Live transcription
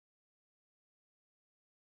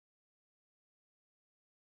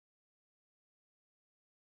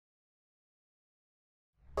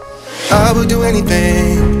I would do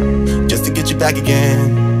anything just to get you back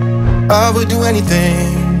again. I would do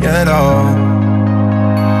anything at all.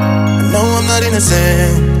 I know I'm not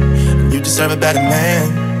innocent, and you deserve a better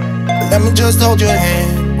man, but let me just hold your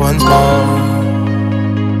hand once more.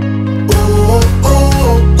 Ooh,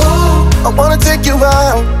 ooh, ooh, I wanna take you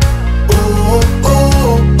out. Ooh,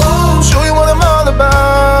 ooh, ooh, show you what I'm all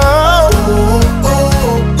about. Ooh,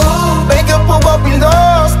 ooh, ooh, make up for what we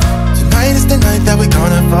lost. Tonight is the night that we're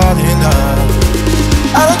gonna fall in love.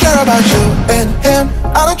 I don't care about you and him,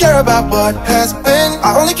 I don't care about what has been.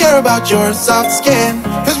 I only care about your soft skin,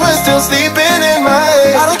 cause we're still sleeping in my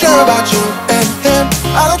head. I don't care about you and him,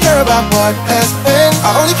 I don't care about what has been.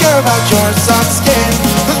 I only care about your soft skin,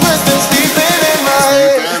 cause we're still sleeping in my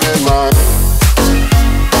head.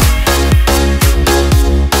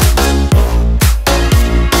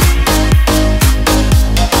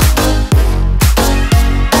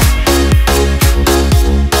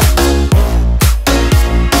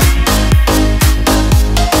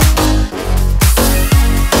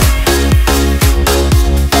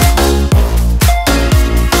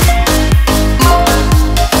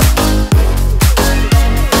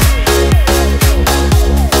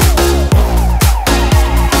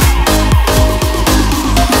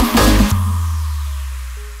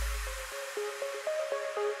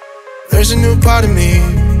 There's a new part of me,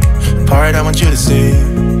 a part I want you to see.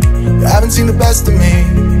 You haven't seen the best of me,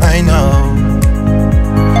 I know.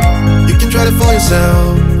 You can try to fool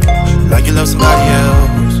yourself, like you love somebody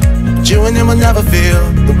else, but you and him will never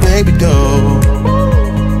feel the way we do.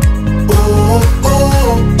 Ooh,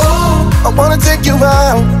 ooh, ooh, I wanna take you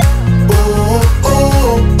out. Ooh,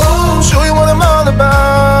 ooh, ooh, show you what I'm all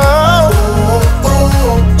about. Ooh,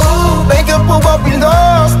 ooh, ooh, make up for what we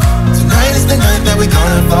lost. Tonight is the night that we're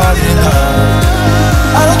gonna fall in love.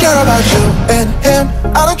 I don't care about you and him,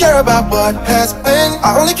 I don't care about what has been.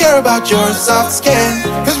 I only care about your soft skin,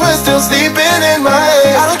 cause we're still sleeping in my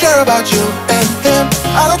head. I don't care about you and him,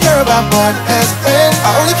 I don't care about what has been.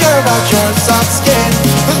 I only care about your soft skin,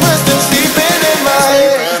 cause we're still sleeping in my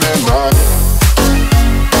head.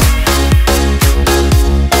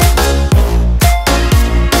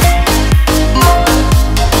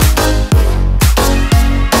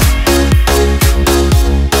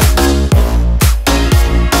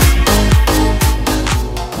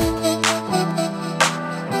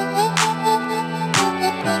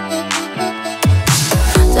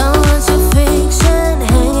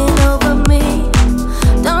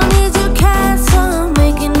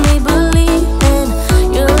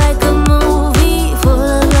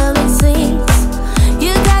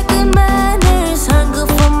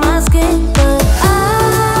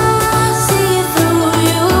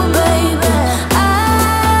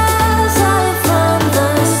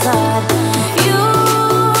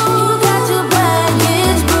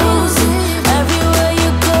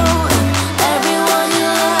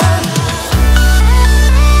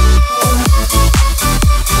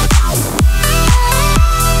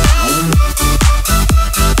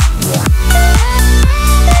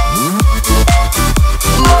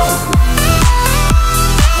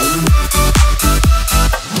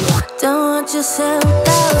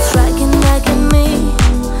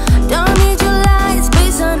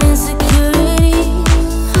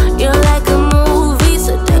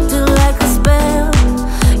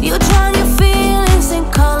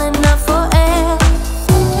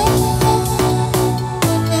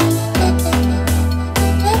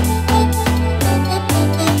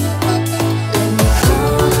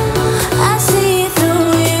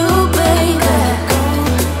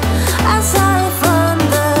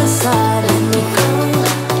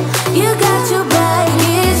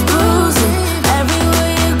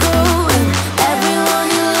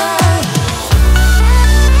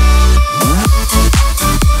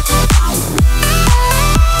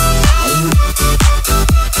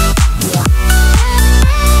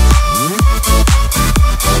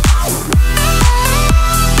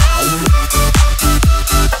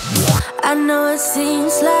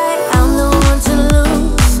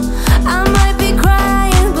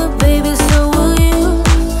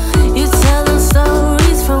 You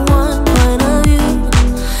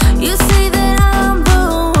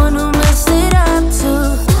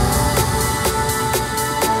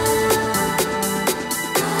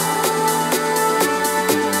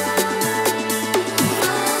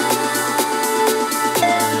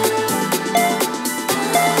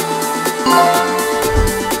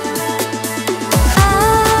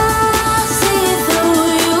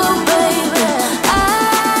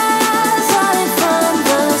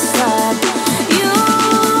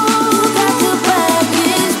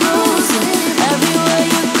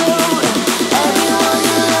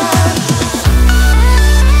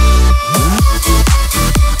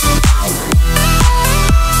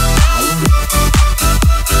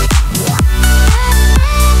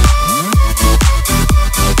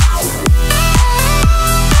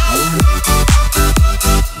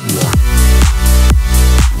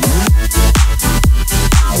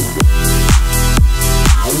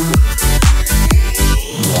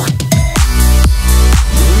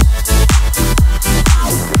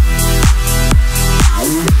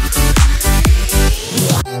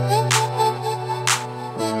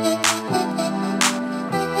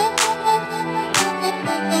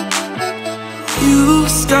You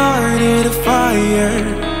started a fire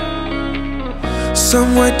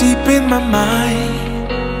somewhere deep in my mind.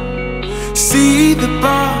 See the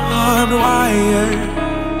barbed wire,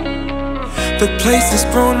 the place is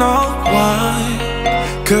grown all wide.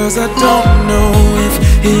 'Cause I don't know if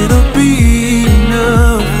it'll be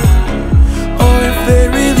enough, or if they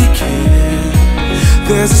really care.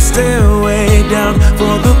 There's a stairway down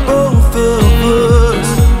for the both of us,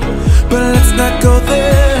 but let's not go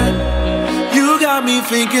there. You got me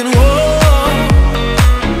thinking, whoa,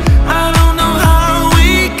 I don't know how we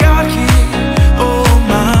got here. Oh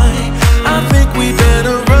my, I think we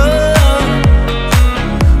better run.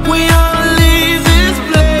 We ought to leave this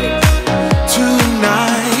place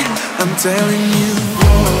tonight, I'm telling you.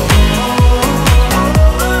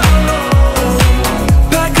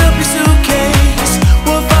 Pack up your suitcase,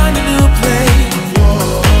 we'll find a new place.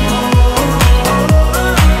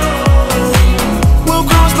 We'll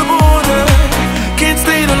cross the border, can't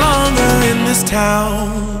stay no longer in this town.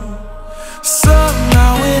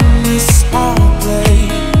 Somehow in this small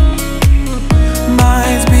place,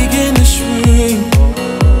 minds begin to shrink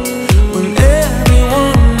when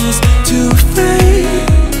everyone is too fake.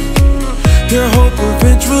 Your hope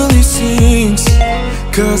eventually sinks,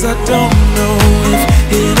 'cause I don't know if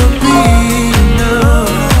it'll be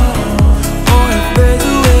enough, or if there's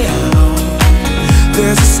a way out.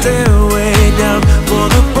 There's a stairway down for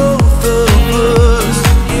the both of us,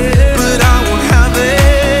 but I won't have it.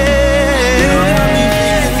 You got me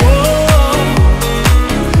thinking, whoa,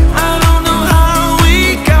 I don't know how we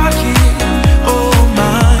got here. Oh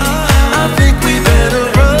my, I think we better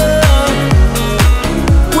run.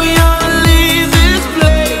 We ought to leave this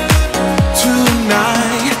place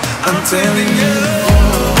tonight, I'm telling you.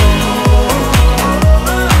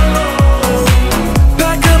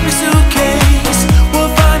 Pack up your suitcase,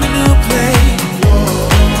 we'll find a new place.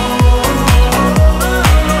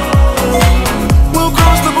 We'll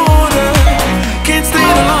cross the border, can't stay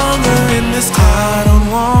no longer in this town. I don't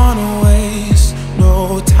wanna waste no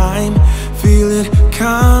time, feel it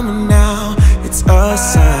coming now, it's a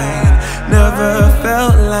sign. Never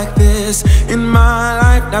felt like this in my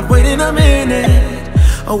life, not waiting a minute,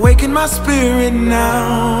 awaken my spirit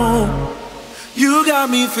now. You got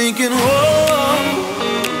me thinking, whoa,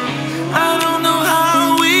 I don't know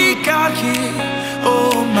how we got here.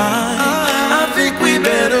 Oh my, I think we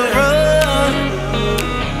better run.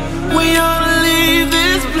 We ought to leave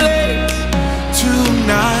this place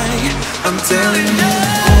tonight, I'm telling you.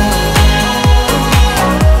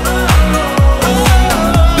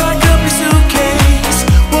 Pack up your suitcase,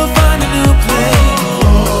 we'll find a new place.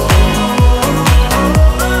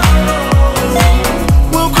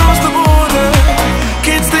 We'll cross the border,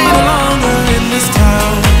 can't stay no longer in this town.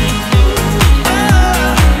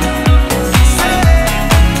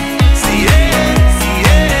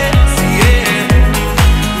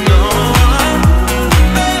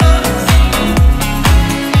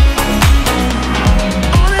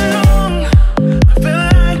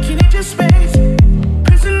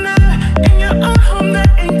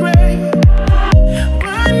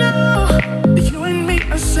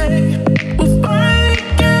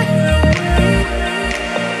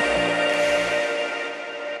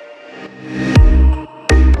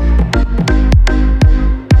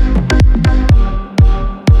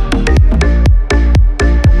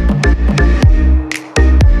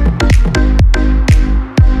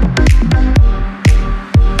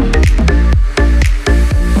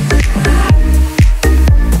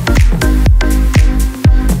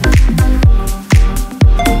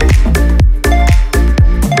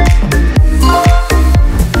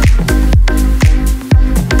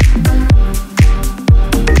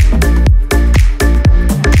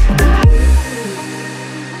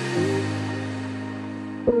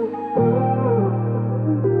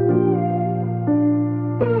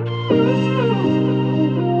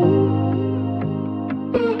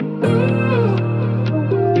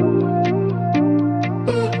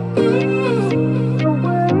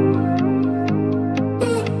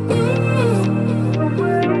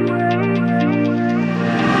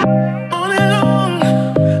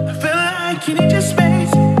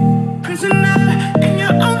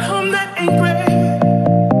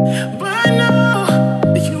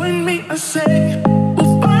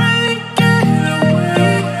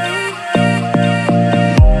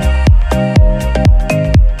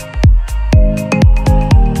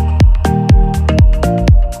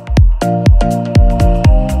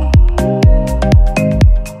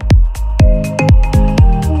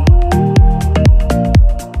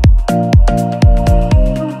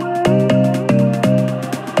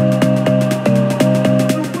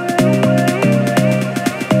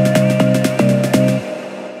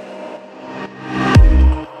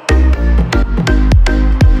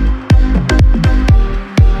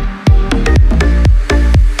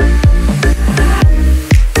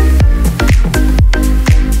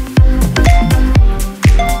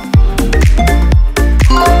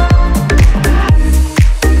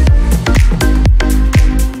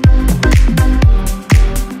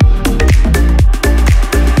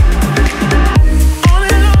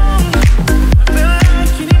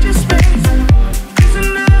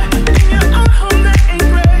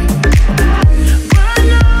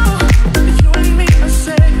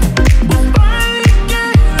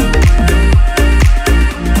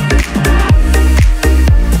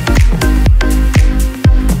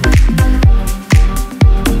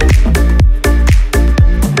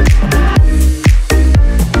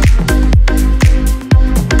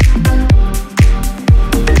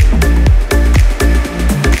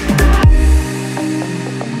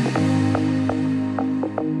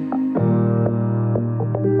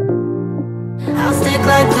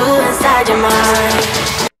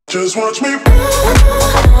 Just watch me.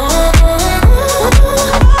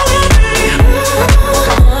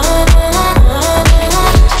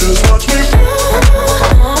 Just watch me.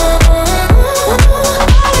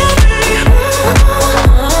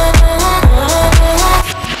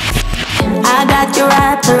 I got you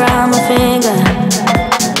wrapped around my finger,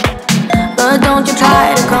 but don't you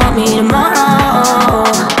try to call me tomorrow.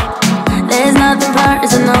 There's nothing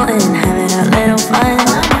personal in having a little fun.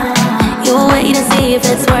 You wait and see if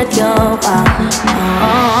it's worth your while.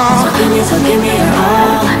 So give me your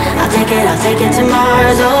all. I'll take it to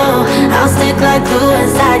Mars. Oh, I'll stick like glue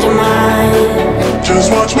inside your mind.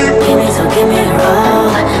 Just watch me. Give me your all.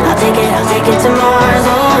 I'll take it to Mars.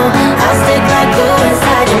 Oh, I'll stick like glue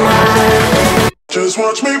inside your mind. Just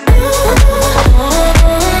watch me.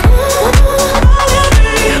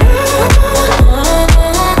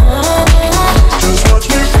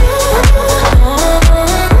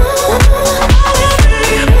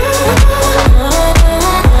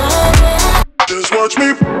 Watch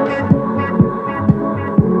me.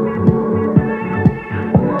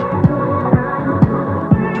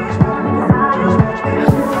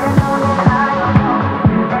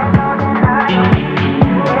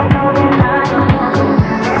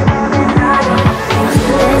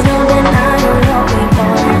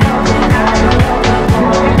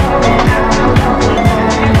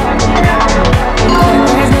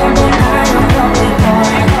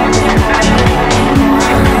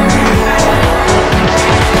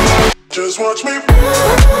 Just watch me.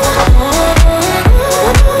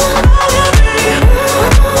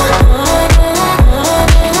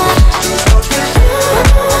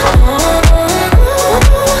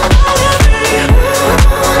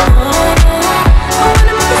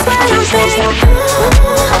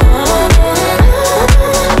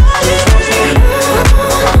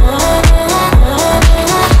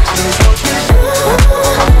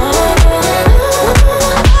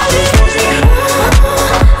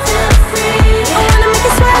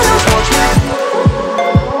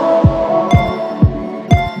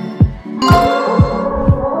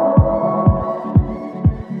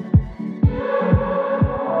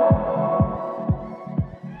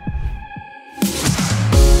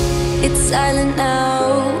 It's silent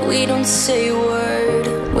now, we don't say a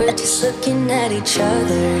word. We're just looking at each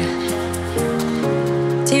other.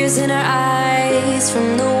 Tears in our eyes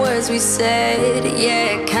from the words we said.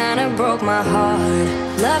 Yeah, it kinda broke my heart.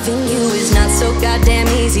 Loving you is not so goddamn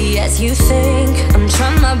easy as you think. I'm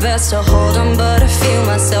trying my best to hold on, but I feel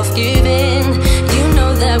myself giving. You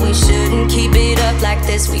know that we shouldn't keep it up like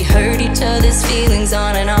this. We hurt each other's feelings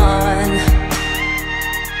on and on.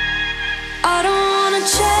 I don't wanna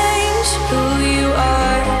change who you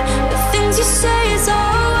are. The things you say is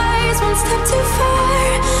always one step too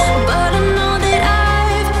far. But I know that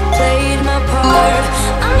I've played my part.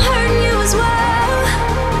 I'm hurting you as well.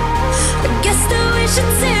 I guess that we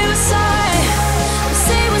should say we're sorry.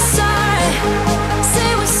 Say we're sorry. Say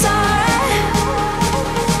we're sorry.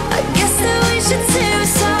 I guess that we should say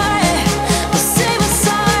we're sorry. Say we're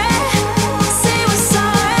sorry. Say we're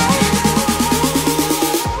sorry.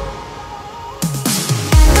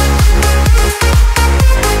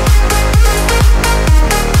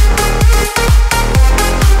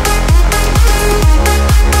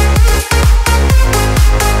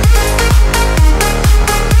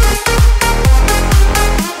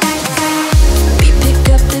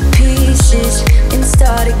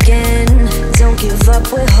 Start again, don't give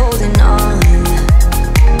up, we're holding on.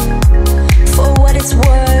 For what it's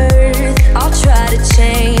worth, I'll try to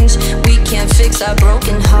change. We can't fix our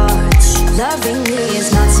broken hearts. Loving me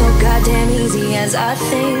is not so goddamn easy as I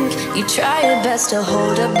think. You try your best to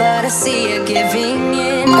hold up, but I see you giving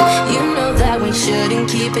in. You know that we shouldn't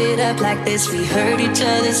keep it up like this. We hurt each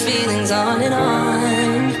other's feelings on and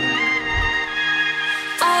on.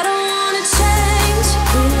 I don't wanna change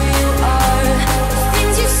who you are.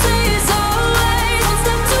 You say is always one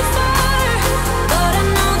step too far. But I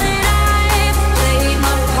know that I've played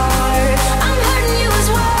my part. I'm hurting you as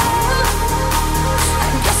well. I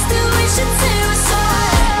guess that we should say we're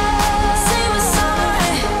sorry. Say we're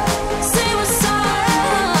sorry. Say we're sorry.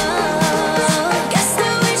 I guess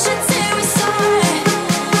that we should say we're sorry.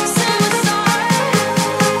 Say we're sorry.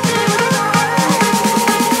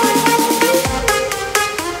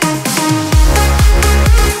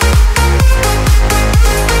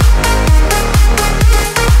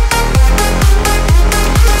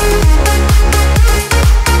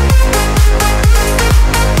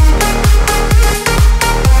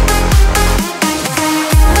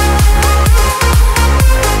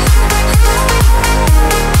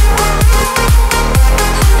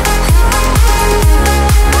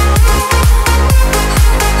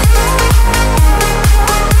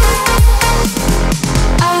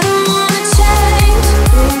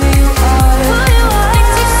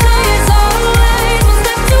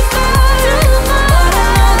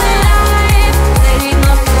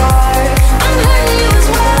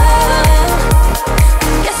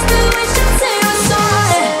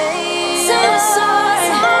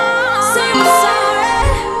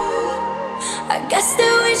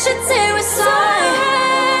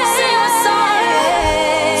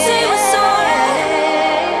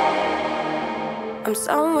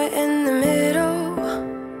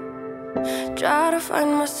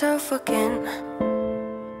 find myself again.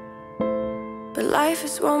 But life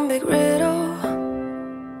is one big riddle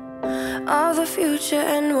of the future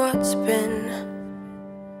and what's been.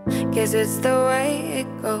 Guess it's the way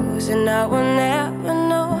it goes, and I will never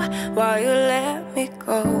know why you let me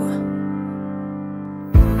go.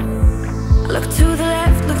 Look to the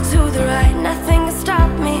left, look to the right, nothing can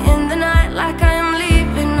stop me in the night, like I am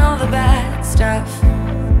leaving all the bad stuff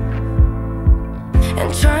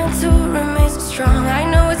and trying to remain so strong. I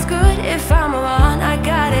know it's good if I'm alone. I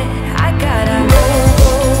got it, I gotta go,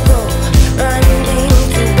 go, go, running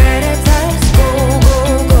to better times. Go, go,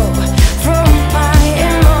 go, from my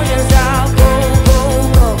emotions I'll go, go,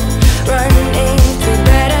 go, running to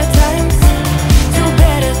better times, to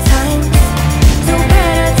better times, to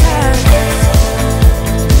better times,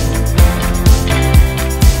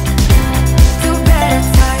 to better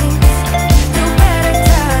times, to better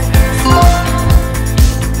times.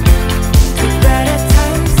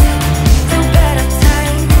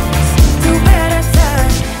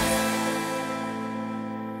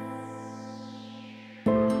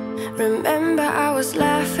 Remember I was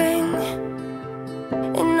laughing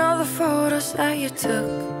in all the photos that you took,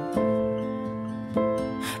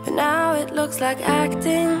 but now it looks like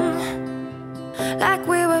acting, like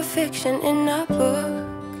we were fiction in a book.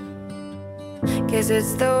 Guess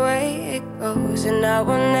it's the way it goes, and I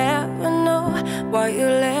will never know why you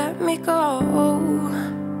let me go.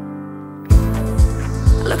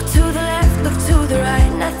 Look to the left, look to the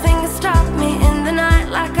right, nothing can stop me in the night,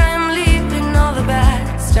 like I am leaving all the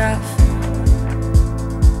bad stuff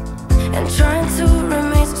and trying to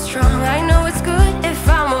remain so strong. I know it's good if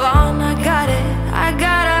I'm alone. I got it, I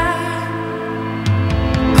gotta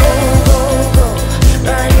go, go, go,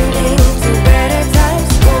 running to better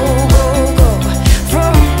times. Go, go, go,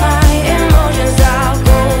 from my emotions I'll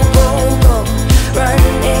go, go, go,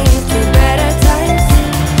 running to better times,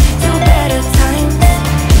 to better times,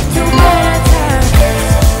 to better times,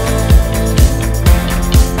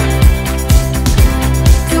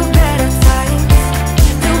 to better times,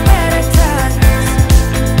 to better times,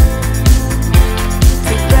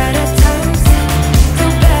 to better times, to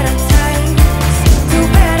better times, to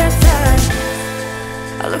better times.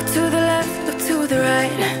 I look to the left, look to the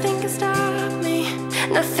right, nothing can stop me,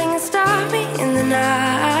 nothing can stop me in the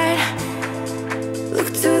night. Look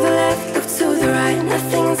to the left, look to the right,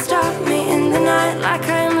 nothing can stop me in the night, like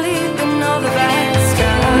I am leaving